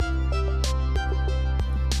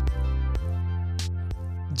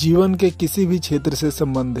जीवन के किसी भी क्षेत्र से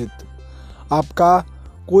संबंधित आपका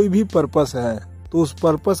कोई भी पर्पस है तो उस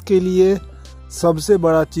पर्पस के लिए सबसे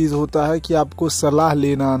बड़ा चीज़ होता है कि आपको सलाह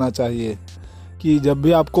लेना आना चाहिए। कि जब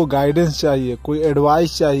भी आपको गाइडेंस चाहिए, कोई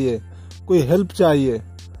एडवाइस चाहिए, कोई हेल्प चाहिए,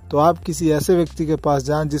 तो आप किसी ऐसे व्यक्ति के पास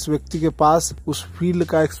जाएं जिस व्यक्ति के पास उस फील्ड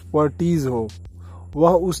का एक्सपर्टीज हो,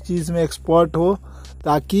 वह उस चीज़ में एक्सपर्ट हो,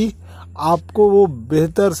 ताकि आपको वो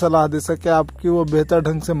बेहतर सलाह दे सके, आपकी वो बेहतर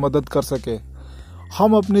ढंग से मदद कर सके।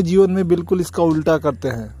 हम अपने जीवन में बिल्कुल इसका उल्टा करते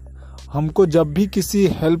हैं। हमको जब भी किसी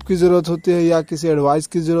हेल्प की ज़रूरत होती है या किसी एडवाइस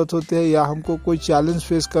की ज़रूरत होती है या हमको कोई चैलेंज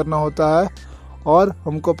फेस करना होता है और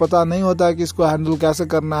हमको पता नहीं होता है कि इसको हैंडल कैसे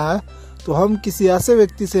करना है, तो हम किसी ऐसे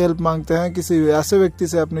व्यक्ति से हेल्प मांगते हैं, किसी ऐसे व्यक्ति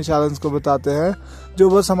से अपने चैलेंज को बताते हैं जो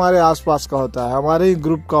बस हमारे आसपास का होता है, हमारे ही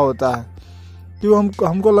ग्रुप का होता है। क्यों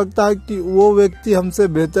हमको लगता है कि वो व्यक्ति हमसे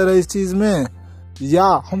बेहतर है इस चीज़ में, या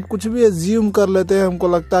हम कुछ भी एज्यूम कर लेते हैं, हमको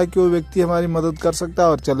लगता है कि वो व्यक्ति हमारी मदद कर सकता है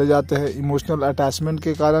और चले जाते हैं इमोशनल अटैचमेंट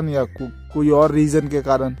के कारण या कोई और रीज़न के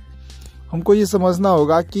कारण। हमको ये समझना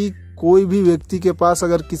होगा कि कोई भी व्यक्ति के पास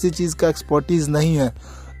अगर किसी चीज़ का एक्सपर्टीज नहीं है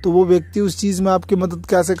तो वो व्यक्ति उस चीज़ में आपकी मदद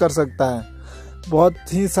कैसे कर सकता है।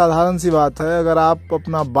 बहुत ही साधारण सी बात है, अगर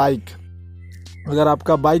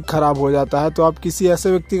आपका बाइक ख़राब हो जाता है तो आप किसी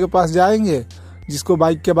ऐसे व्यक्ति के पास जाएंगे जिसको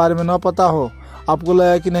बाइक के बारे में ना पता हो। आपको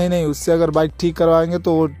लगेगा कि नहीं उससे अगर बाइक ठीक करवाएंगे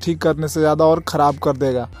तो वो ठीक करने से ज़्यादा और ख़राब कर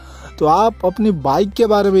देगा। तो आप अपनी बाइक के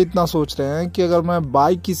बारे में इतना सोच रहे हैं कि अगर मैं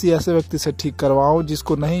बाइक किसी ऐसे व्यक्ति से ठीक करवाऊँ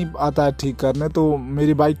जिसको नहीं आता है ठीक करने तो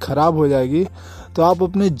मेरी बाइक ख़राब हो जाएगी। तो आप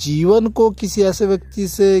अपने जीवन को किसी ऐसे व्यक्ति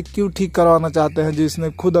से क्यों ठीक करवाना चाहते हैं जिसने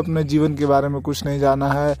खुद अपने जीवन के बारे में कुछ नहीं जाना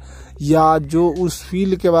है, या जो उस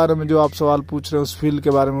फील्ड के बारे में जो आप सवाल पूछ रहे हैं उस फील्ड के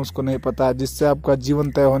बारे में उसको नहीं पता है, जिससे आपका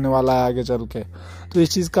जीवन तय होने वाला है आगे चल के। तो इस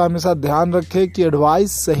चीज़ का हमेशा ध्यान रखें कि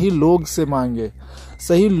एडवाइस सही लोग से मांगे,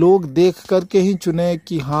 सही लोग देख करके ही चुने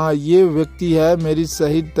कि हाँ ये व्यक्ति है मेरी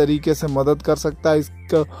सही तरीके से मदद कर सकता है,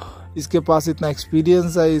 इसके पास इतना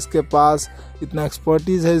एक्सपीरियंस है, इसके पास इतना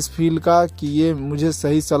एक्सपर्टीज है इस फील्ड का कि ये मुझे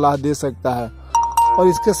सही सलाह दे सकता है। और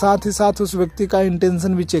इसके साथ ही साथ उस व्यक्ति का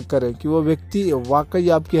इंटेंशन भी चेक करें कि वो व्यक्ति वाकई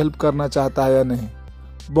आपकी हेल्प करना चाहता है या नहीं।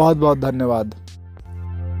 बहुत बहुत धन्यवाद।